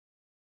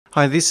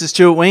Hi, this is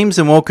Stuart Weems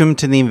and welcome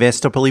to the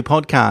Investopoly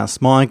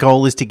podcast. My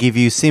goal is to give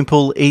you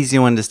simple, easy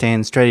to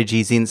understand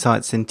strategies,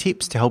 insights and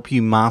tips to help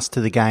you master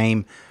the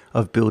game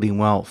of building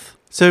wealth.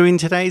 So in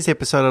today's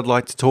episode, I'd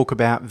like to talk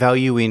about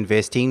value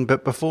investing.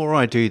 But before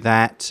I do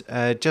that,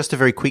 just a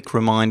very quick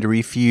reminder,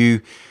 if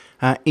you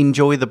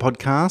enjoy the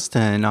podcast,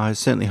 and I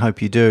certainly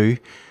hope you do,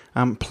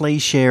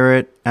 please share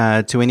it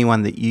to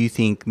anyone that you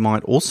think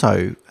might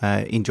also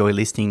enjoy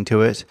listening to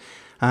it.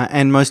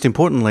 And most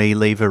importantly,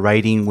 leave a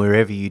rating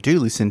wherever you do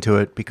listen to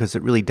it, because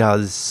it really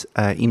does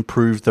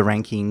improve the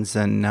rankings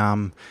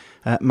and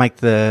make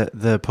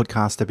the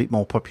podcast a bit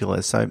more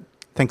popular. So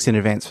thanks in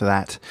advance for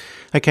that.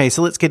 Okay,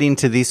 so let's get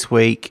into this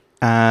week's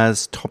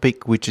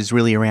topic, which is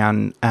really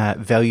around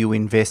value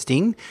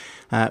investing,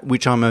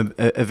 which I'm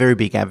a very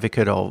big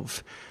advocate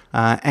of.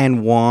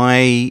 And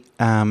why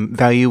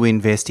value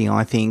investing,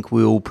 I think,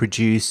 will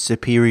produce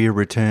superior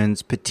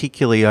returns,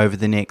 particularly over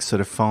the next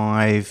sort of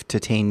 5 to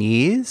 10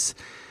 years,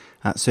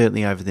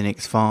 certainly over the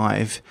next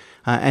 5,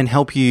 and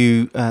help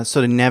you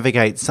sort of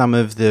navigate some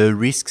of the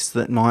risks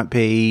that might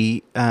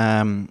be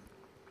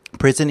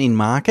present in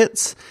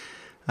markets.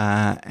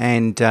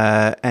 And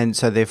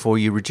so therefore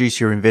you reduce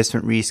your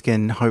investment risk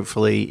and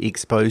hopefully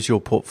expose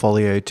your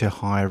portfolio to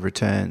higher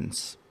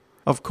returns.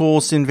 Of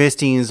course,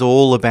 investing is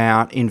all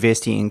about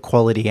investing in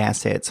quality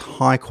assets,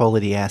 high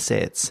quality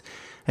assets.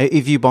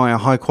 If you buy a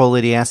high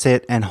quality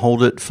asset and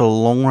hold it for the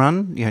long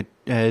run,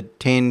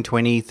 10,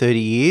 20, 30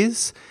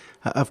 years,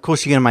 of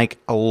course you're going to make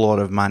a lot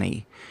of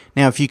money.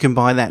 Now, if you can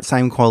buy that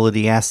same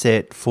quality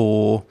asset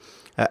for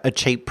a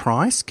cheap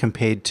price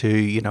compared to,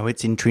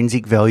 its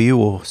intrinsic value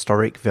or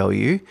historic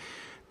value,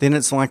 then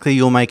it's likely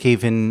you'll make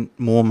even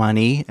more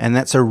money. And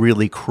that's a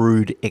really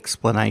crude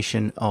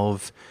explanation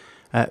of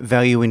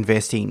value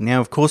investing.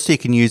 Now, of course, you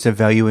can use a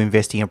value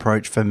investing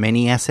approach for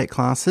many asset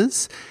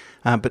classes,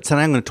 but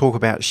today I'm going to talk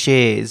about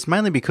shares,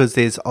 mainly because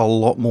there's a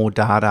lot more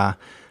data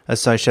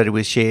associated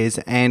with shares,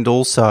 and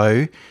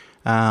also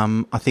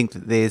I think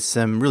that there's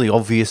some really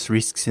obvious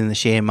risks in the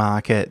share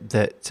market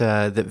that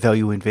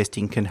value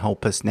investing can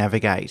help us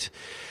navigate.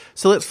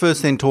 So let's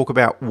first then talk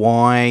about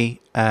why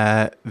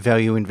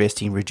value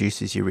investing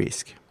reduces your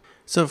risk.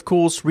 So, of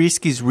course,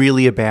 risk is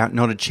really about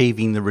not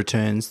achieving the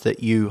returns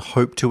that you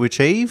hope to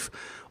achieve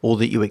or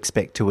that you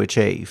expect to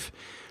achieve.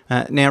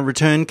 Now,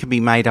 return can be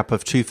made up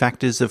of two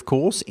factors, of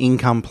course,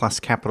 income plus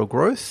capital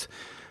growth.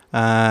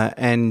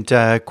 And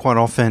quite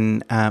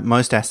often,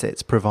 most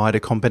assets provide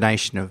a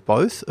combination of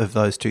both of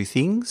those two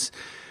things.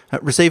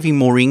 Receiving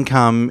more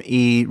income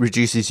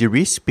reduces your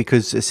risk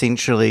because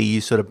essentially you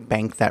sort of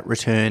bank that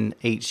return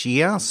each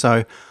year.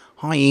 So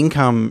high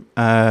income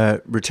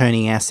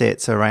returning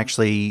assets are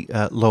actually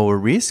lower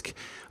risk.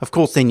 Of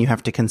course, then you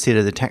have to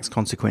consider the tax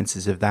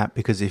consequences of that,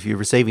 because if you're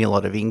receiving a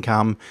lot of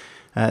income,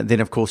 then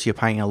of course you're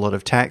paying a lot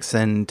of tax.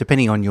 And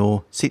depending on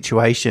your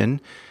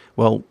situation,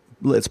 well,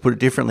 let's put it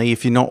differently,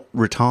 if you're not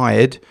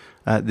retired,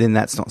 then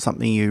that's not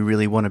something you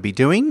really want to be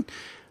doing.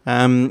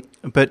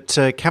 But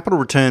capital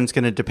return is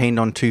going to depend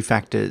on two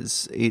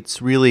factors.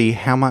 It's really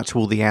how much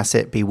will the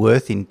asset be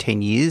worth in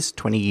 10 years,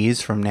 20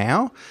 years from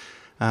now.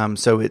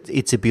 So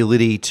its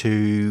ability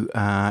to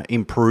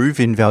improve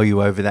in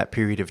value over that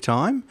period of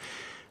time.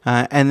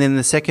 And then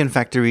the second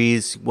factor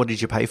is, what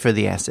did you pay for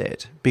the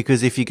asset?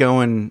 Because if you go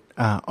and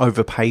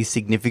overpay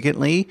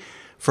significantly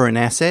for an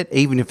asset,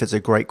 even if it's a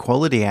great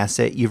quality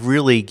asset, you've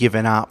really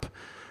given up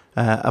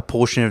a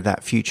portion of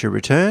that future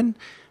return.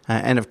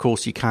 And of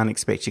course, you can't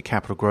expect your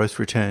capital growth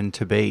return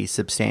to be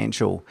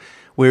substantial.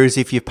 Whereas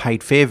if you've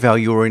paid fair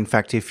value, or in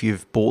fact, if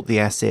you've bought the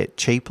asset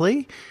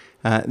cheaply,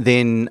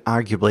 then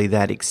arguably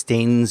that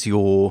extends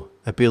your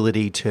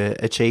ability to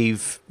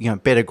achieve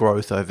better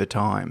growth over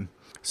time.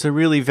 So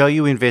really,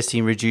 value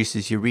investing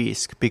reduces your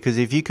risk, because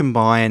if you can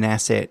buy an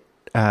asset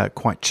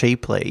quite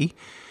cheaply,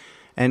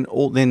 and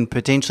then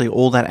potentially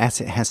all that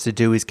asset has to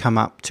do is come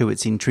up to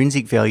its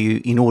intrinsic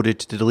value in order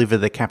to deliver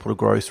the capital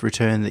growth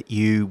return that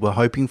you were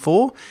hoping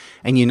for,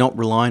 and you're not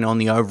relying on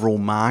the overall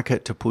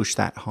market to push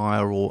that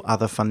higher or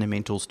other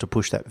fundamentals to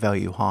push that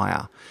value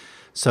higher.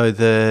 So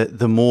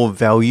the more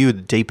value,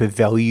 the deeper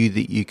value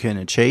that you can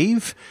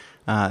achieve,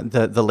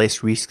 the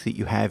less risk that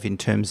you have in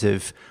terms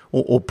of,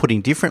 or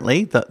putting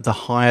differently, the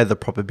higher the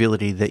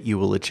probability that you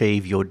will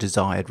achieve your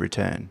desired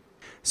return.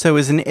 So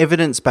as an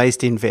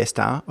evidence-based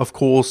investor, of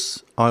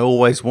course, I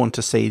always want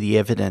to see the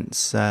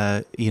evidence,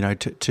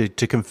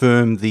 to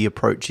confirm the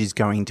approach is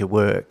going to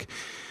work.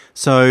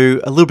 So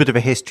a little bit of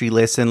a history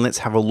lesson. Let's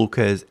have a look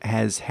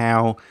as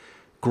how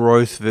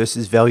growth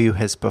versus value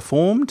has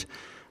performed.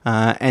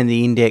 And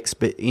the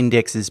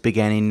indexes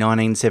began in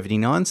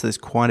 1979, so there's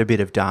quite a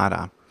bit of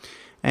data.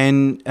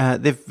 And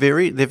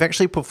they've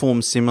actually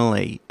performed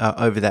similarly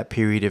over that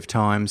period of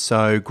time.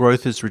 So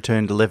growth has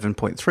returned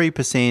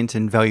 11.3%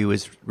 and value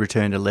has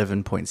returned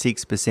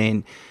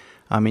 11.6%.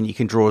 I mean, you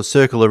can draw a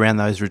circle around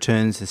those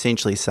returns,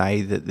 essentially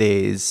say that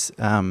there's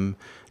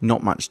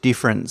not much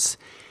difference,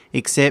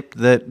 except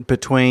that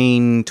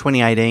between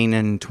 2018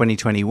 and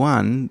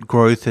 2021,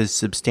 growth has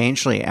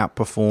substantially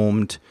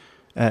outperformed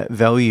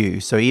value.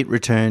 So it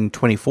returned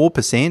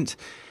 24%,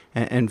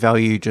 and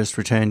value just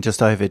returned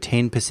just over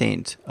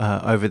 10%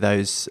 over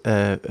those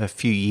a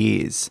few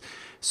years.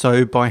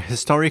 So by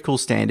historical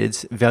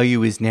standards,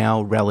 value is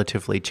now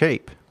relatively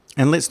cheap.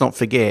 And let's not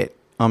forget,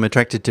 I'm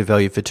attracted to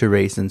value for two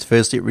reasons.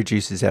 Firstly, it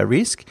reduces our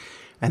risk.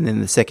 And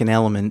then the second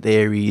element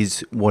there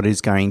is what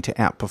is going to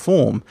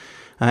outperform.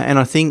 And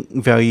I think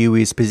value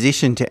is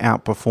positioned to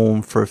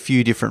outperform for a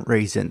few different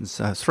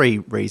reasons, three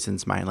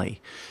reasons mainly.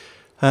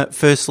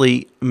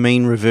 Firstly,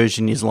 mean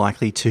reversion is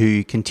likely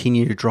to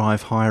continue to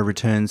drive higher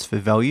returns for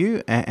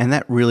value, and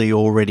that really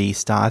already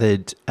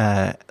started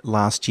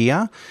last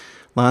year.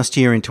 Last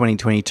year in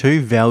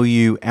 2022,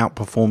 value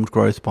outperformed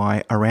growth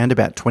by around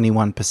about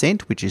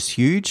 21%, which is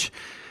huge,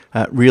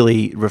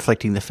 really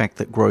reflecting the fact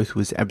that growth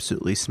was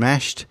absolutely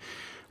smashed.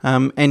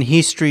 And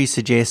history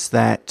suggests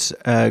that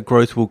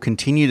growth will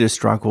continue to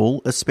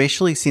struggle,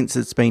 especially since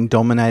it's been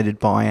dominated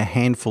by a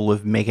handful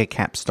of mega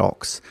cap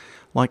stocks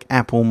like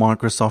Apple,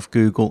 Microsoft,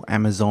 Google,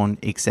 Amazon,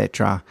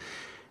 etc.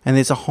 And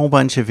there's a whole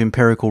bunch of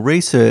empirical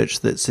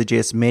research that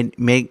suggests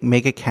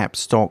mega cap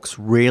stocks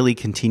rarely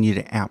continue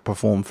to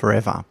outperform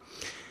forever.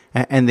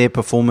 And their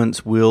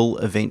performance will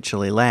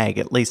eventually lag.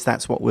 At least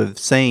that's what we've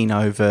seen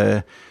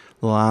over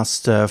the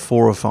last 4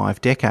 or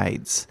 5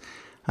 decades.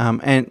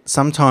 And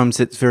sometimes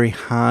it's very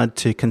hard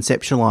to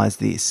conceptualize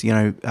this.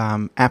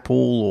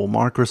 Apple or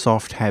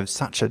Microsoft have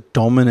such a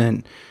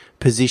dominant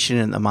position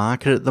in the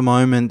market at the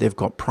moment. They've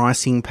got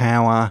pricing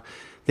power,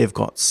 they've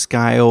got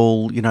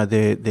scale,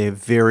 they're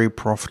very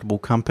profitable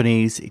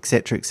companies,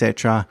 etc.,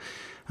 etc.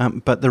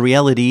 But the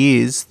reality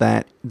is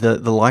that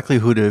the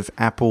likelihood of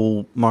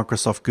Apple,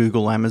 Microsoft,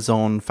 Google,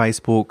 Amazon,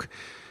 Facebook,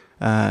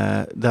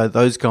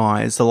 those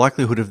guys, the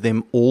likelihood of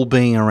them all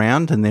being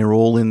around and they're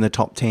all in the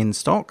top 10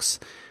 stocks,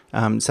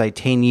 say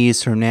 10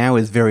 years from now,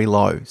 is very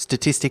low.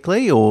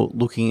 Statistically, or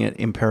looking at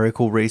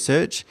empirical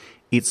research,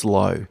 it's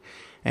low.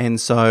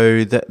 And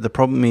so the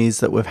problem is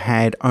that we've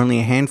had only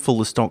a handful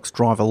of stocks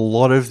drive a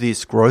lot of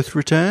this growth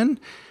return.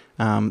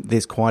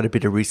 There's quite a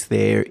bit of risk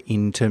there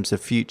in terms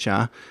of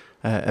future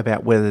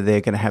about whether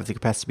they're going to have the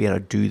capacity to be able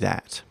to do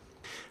that.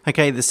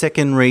 Okay, the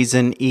second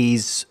reason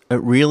is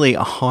really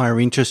a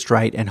higher interest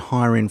rate and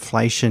higher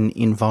inflation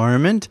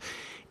environment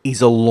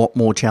is a lot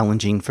more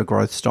challenging for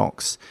growth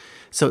stocks.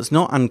 So it's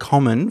not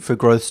uncommon for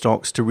growth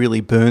stocks to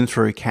really burn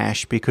through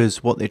cash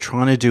because what they're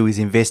trying to do is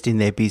invest in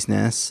their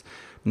business,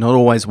 not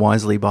always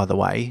wisely, by the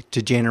way,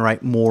 to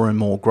generate more and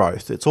more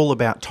growth. It's all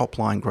about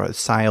top-line growth,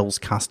 sales,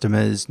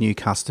 customers, new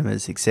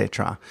customers,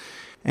 etc.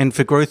 And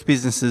for growth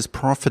businesses,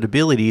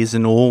 profitability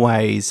isn't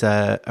always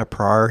a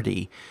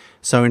priority.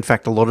 So in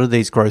fact, a lot of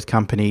these growth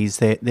companies,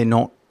 they're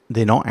not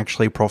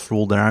actually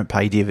profitable, they don't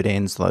pay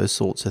dividends, those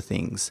sorts of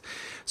things.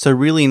 So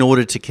really, in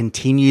order to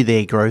continue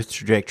their growth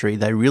trajectory,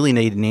 they really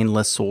need an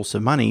endless source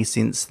of money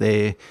since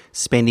they're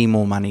spending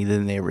more money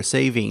than they're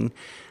receiving.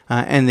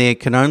 And they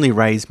can only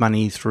raise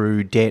money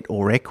through debt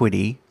or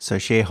equity, so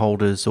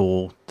shareholders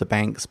or the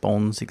banks,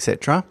 bonds,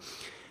 etc.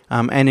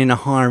 And in a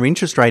higher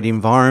interest rate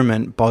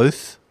environment,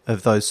 both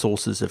of those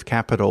sources of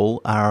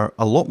capital are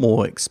a lot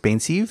more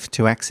expensive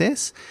to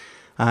access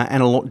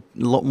and a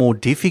lot more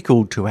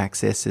difficult to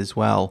access as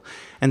well.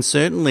 And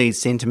certainly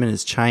sentiment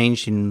has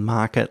changed in the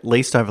market, at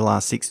least over the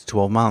last 6 to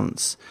 12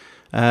 months,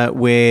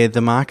 where the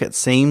market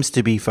seems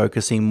to be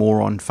focusing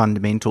more on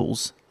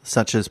fundamentals,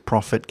 such as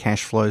profit,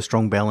 cash flow,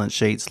 strong balance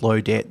sheets,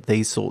 low debt,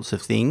 these sorts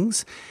of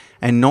things,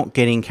 and not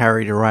getting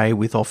carried away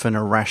with often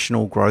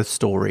irrational growth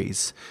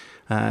stories.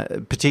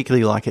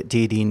 Particularly like it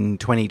did in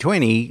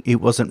 2020, it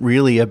wasn't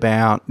really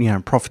about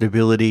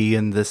profitability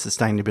and the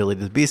sustainability of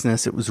the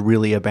business. It was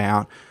really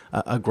about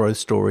a growth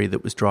story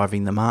that was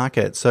driving the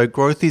market. So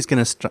growth is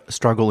going to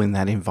struggle in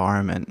that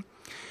environment.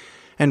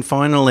 And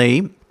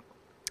finally,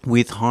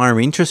 with higher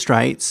interest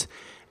rates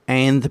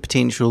and the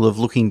potential of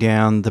looking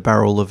down the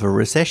barrel of a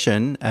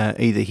recession,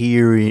 either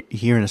here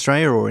in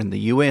Australia or in the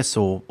US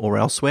or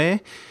elsewhere,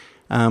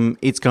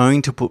 it's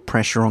going to put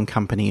pressure on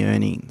company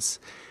earnings.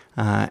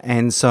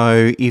 And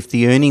so if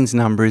the earnings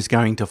number is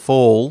going to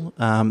fall,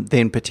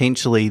 then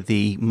potentially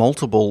the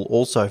multiple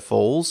also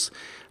falls.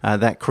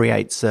 That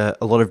creates a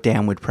lot of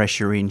downward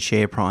pressure in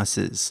share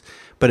prices.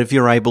 But if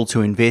you're able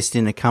to invest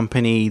in a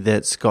company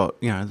that's got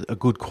a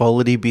good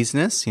quality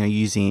business,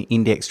 using an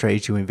index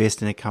strategy to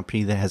invest in a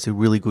company that has a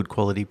really good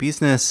quality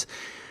business,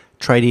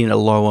 trading at a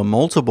lower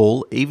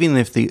multiple, even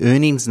if the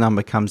earnings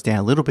number comes down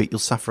a little bit, you'll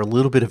suffer a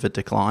little bit of a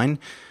decline,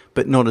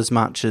 but not as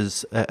much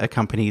as a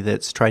company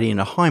that's trading at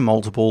a high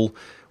multiple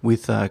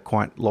with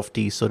quite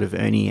lofty sort of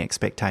earning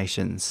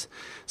expectations.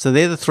 So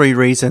they're the three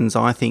reasons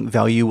I think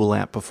value will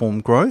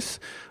outperform growth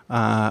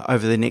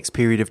over the next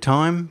period of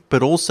time,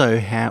 but also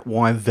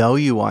why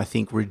value, I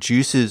think,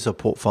 reduces a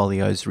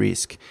portfolio's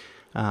risk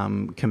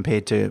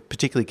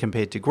particularly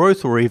compared to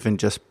growth or even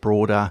just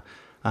broader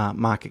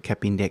market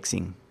cap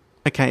indexing.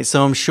 Okay,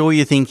 so I'm sure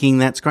you're thinking,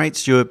 that's great,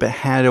 Stuart, but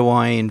how do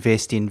I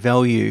invest in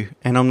value?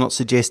 And I'm not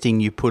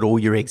suggesting you put all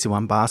your eggs in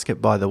one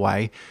basket, by the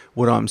way.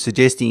 What I'm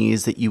suggesting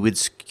is that you would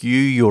skew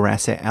your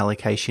asset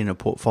allocation or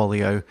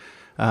portfolio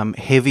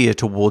heavier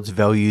towards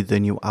value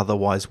than you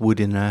otherwise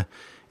would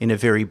in in a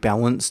very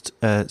balanced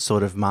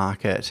sort of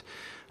market.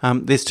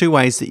 There's two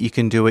ways that you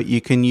can do it.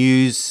 You can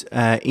use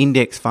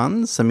index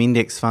funds, some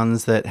index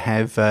funds that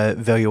have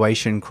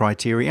valuation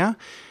criteria.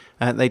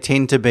 They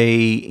tend to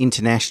be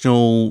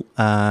international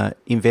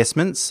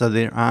investments, so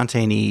there aren't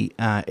any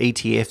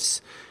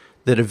ETFs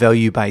that are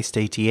value-based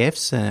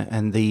ETFs.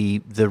 And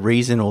the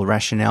reason or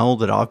rationale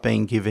that I've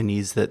been given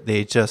is that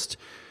they're just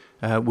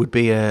would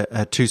be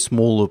a too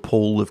small a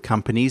pool of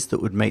companies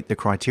that would meet the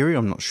criteria.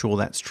 I'm not sure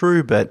that's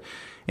true, but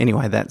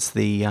anyway, that's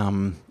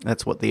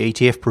what the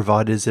ETF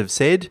providers have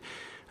said.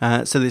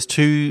 So there's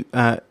two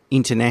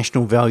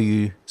international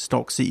value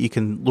stocks that you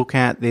can look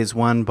at. There's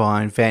one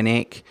by Van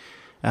Eck.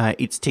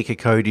 Its ticker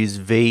code is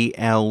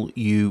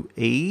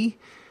VLUE.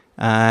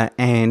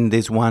 And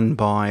there's one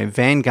by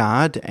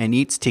Vanguard, and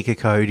its ticker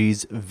code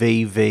is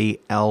VVLU.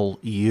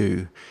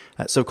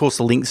 So, of course,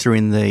 the links are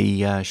in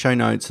the show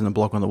notes and the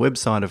blog on the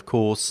website, of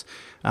course.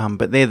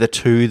 But they're the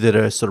two that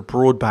are sort of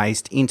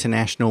broad-based,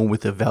 international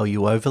with a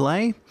value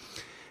overlay.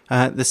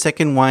 The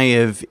second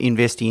way of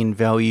investing in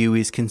value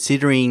is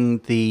considering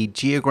the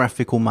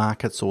geographical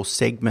markets or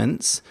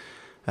segments,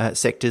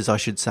 sectors I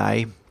should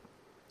say,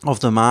 of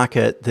the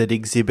market that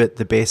exhibit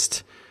the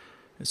best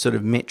sort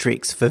of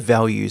metrics for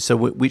value. So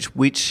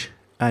which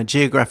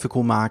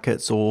geographical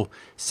markets or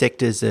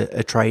sectors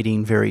are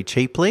trading very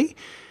cheaply.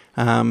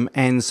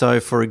 And so,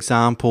 for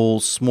example,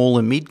 small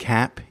and mid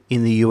cap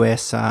in the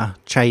US are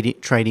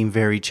trading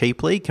very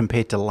cheaply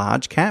compared to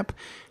large cap.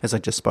 As I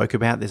just spoke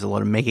about, there's a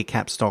lot of mega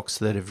cap stocks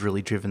that have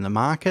really driven the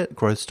market,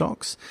 growth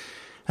stocks.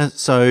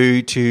 So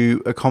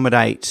to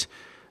accommodate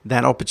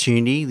that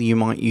opportunity, you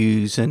might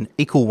use an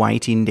equal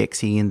weight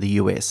indexing in the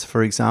US,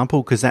 for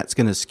example, because that's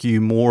going to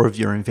skew more of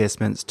your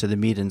investments to the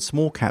mid and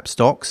small cap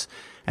stocks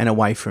and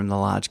away from the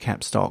large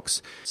cap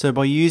stocks. So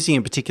by using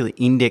a particular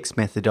index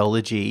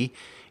methodology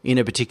in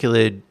a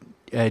particular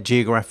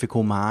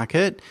geographical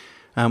market,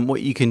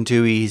 what you can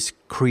do is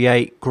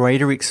create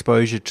greater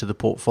exposure to the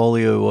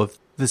portfolio of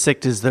the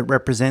sectors that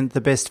represent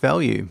the best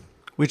value.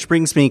 Which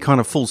brings me kind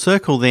of full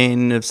circle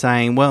then of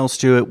saying, well,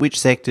 Stuart, which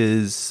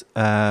sectors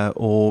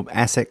or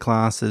asset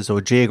classes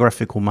or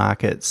geographical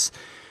markets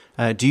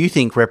do you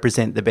think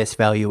represent the best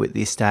value at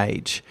this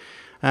stage?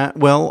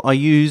 Well, I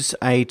use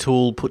a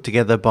tool put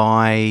together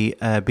by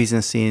a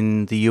business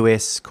in the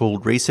US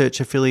called Research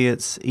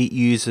Affiliates. It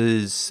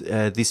uses,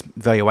 this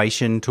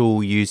valuation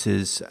tool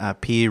uses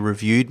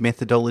peer-reviewed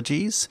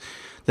methodologies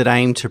that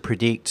aim to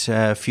predict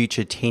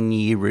future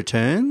 10-year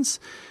returns.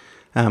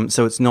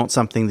 So it's not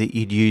something that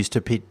you'd use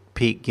to pick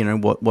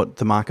what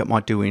the market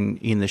might do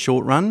in the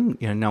short run.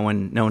 No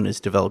one has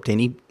developed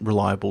any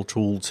reliable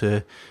tool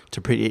to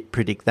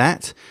predict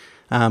that.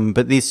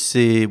 But this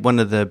one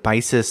of the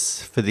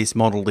basis for this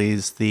model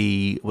is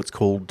what's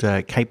called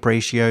CAPE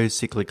ratio,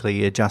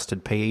 cyclically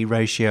adjusted PE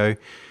ratio.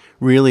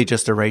 Really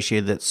just a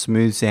ratio that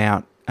smooths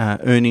out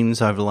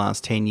earnings over the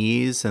last 10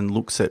 years and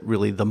looks at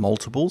really the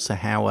multiples, so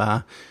how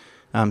are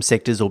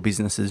sectors or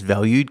businesses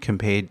valued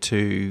compared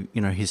to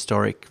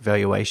historic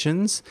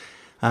valuations,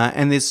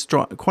 and there's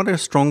quite a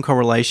strong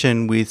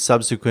correlation with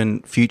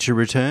subsequent future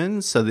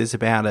returns. So there's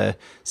about a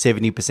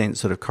 70%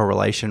 sort of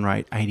correlation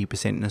rate,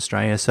 80% in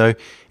Australia. So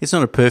it's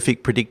not a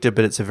perfect predictor,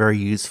 but it's a very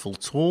useful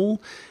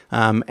tool.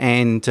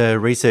 And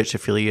Research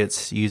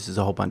Affiliates uses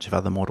a whole bunch of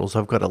other models.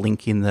 I've got a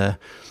link in the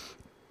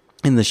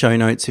show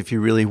notes if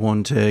you really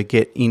want to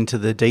get into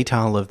the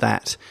detail of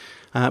that.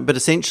 But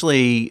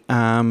essentially,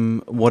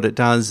 what it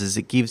does is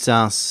it gives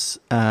us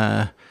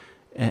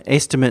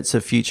estimates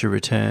of future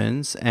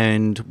returns.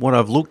 And what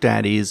I've looked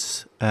at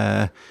is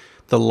the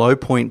low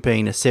point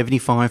being a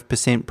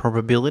 75%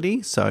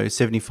 probability, so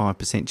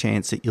 75%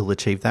 chance that you'll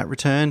achieve that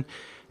return,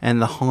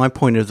 and the high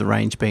point of the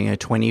range being a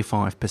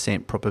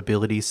 25%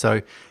 probability.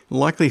 So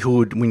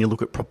likelihood, when you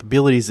look at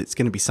probabilities, it's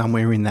going to be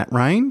somewhere in that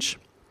range.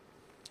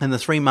 And the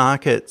three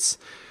markets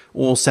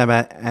or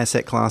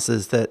sub-asset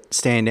classes that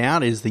stand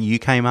out is the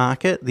UK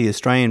market, the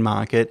Australian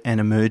market, and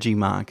emerging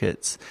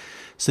markets.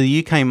 So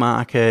the UK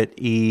market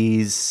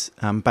is,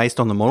 based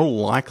on the model,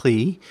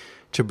 likely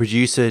to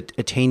produce a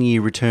 10-year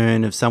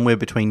return of somewhere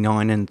between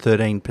 9 and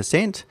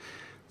 13%.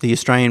 The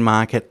Australian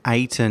market,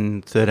 8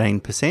 and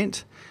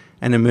 13%.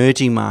 And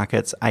emerging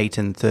markets, 8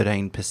 and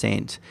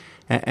 13%.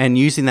 And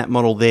using that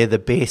model, they're the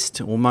best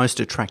or most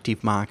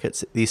attractive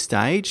markets at this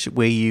stage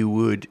where you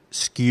would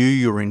skew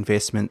your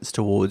investments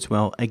towards.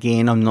 Well,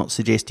 again, I'm not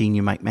suggesting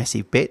you make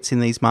massive bets in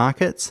these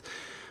markets,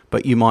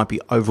 but you might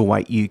be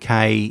overweight UK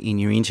in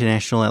your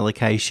international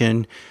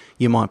allocation.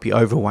 You might be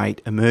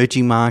overweight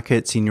emerging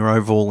markets in your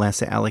overall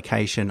asset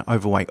allocation,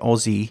 overweight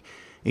Aussie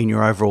in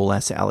your overall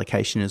asset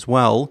allocation as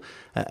well.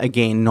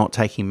 Again, not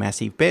taking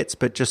massive bets,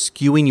 but just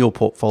skewing your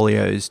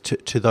portfolios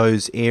to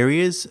those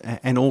areas,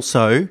 and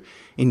also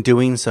in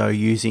doing so,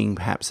 using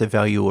perhaps a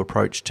value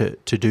approach to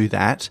do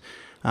that.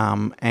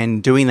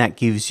 And doing that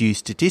gives you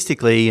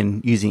statistically,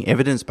 and using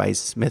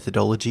evidence-based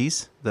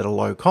methodologies that are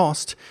low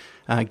cost,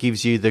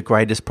 gives you the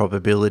greatest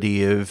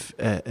probability of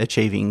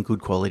achieving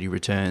good quality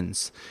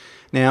returns.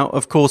 Now,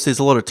 of course, there's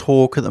a lot of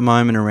talk at the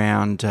moment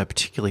around,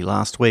 particularly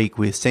last week,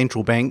 with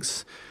central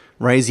banks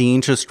raising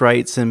interest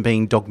rates and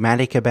being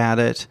dogmatic about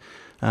it,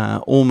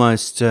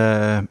 almost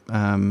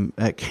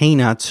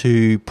keener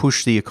to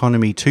push the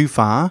economy too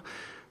far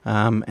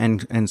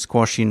and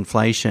squash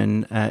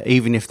inflation,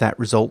 even if that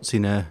results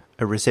in a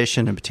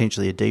recession and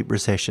potentially a deep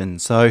recession.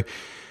 So,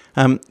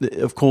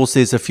 of course,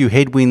 there's a few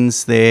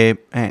headwinds there,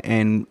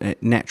 and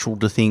natural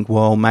to think,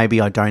 well,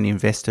 maybe I don't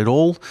invest at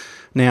all.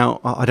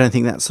 Now, I don't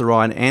think that's the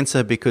right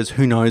answer, because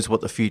who knows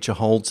what the future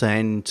holds,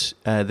 and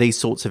these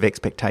sorts of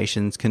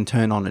expectations can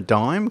turn on a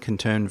dime, can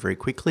turn very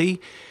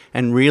quickly,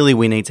 and really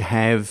we need to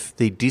have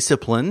the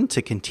discipline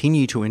to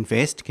continue to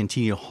invest,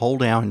 continue to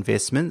hold our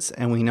investments,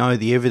 and we know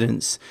the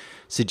evidence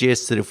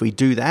suggests that if we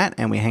do that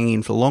and we hang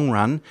in for the long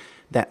run,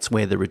 that's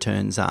where the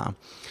returns are.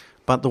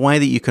 But the way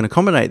that you can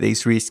accommodate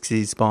these risks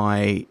is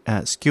by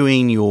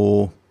skewing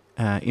your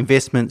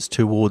investments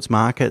towards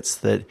markets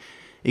that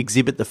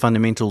exhibit the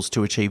fundamentals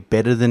to achieve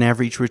better than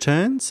average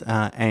returns,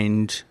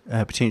 and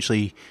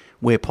potentially,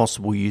 where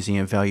possible, using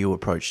a value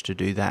approach to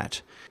do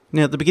that.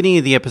 Now, at the beginning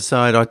of the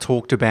episode, I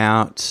talked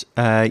about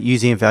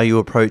using a value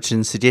approach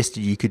and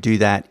suggested you could do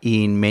that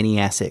in many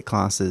asset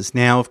classes.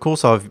 Now, of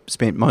course, I've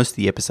spent most of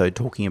the episode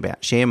talking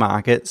about share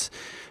markets,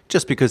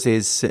 just because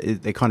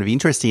they're kind of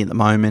interesting at the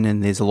moment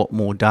and there's a lot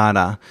more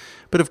data.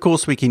 But of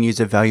course, we can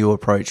use a value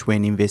approach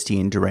when investing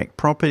in direct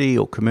property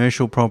or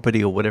commercial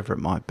property or whatever it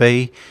might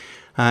be.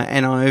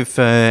 And I've,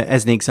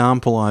 as an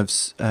example, I've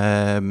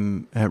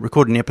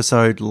recorded an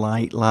episode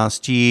late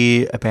last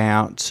year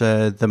about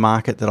the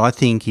market that I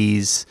think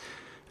is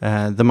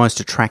the most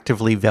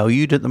attractively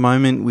valued at the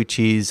moment, which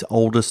is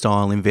older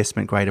style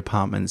investment grade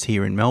apartments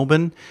here in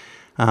Melbourne.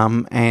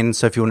 And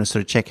so if you want to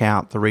sort of check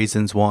out the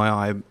reasons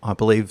why I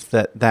believe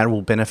that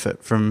will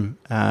benefit from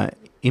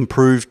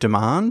improved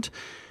demand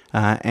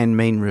and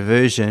mean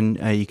reversion,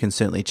 you can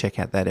certainly check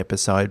out that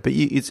episode. But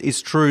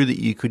it's true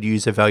that you could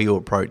use a value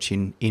approach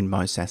in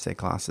most asset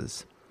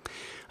classes.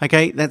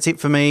 Okay, that's it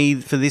for me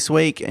for this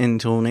week.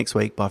 Until next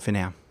week, bye for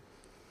now.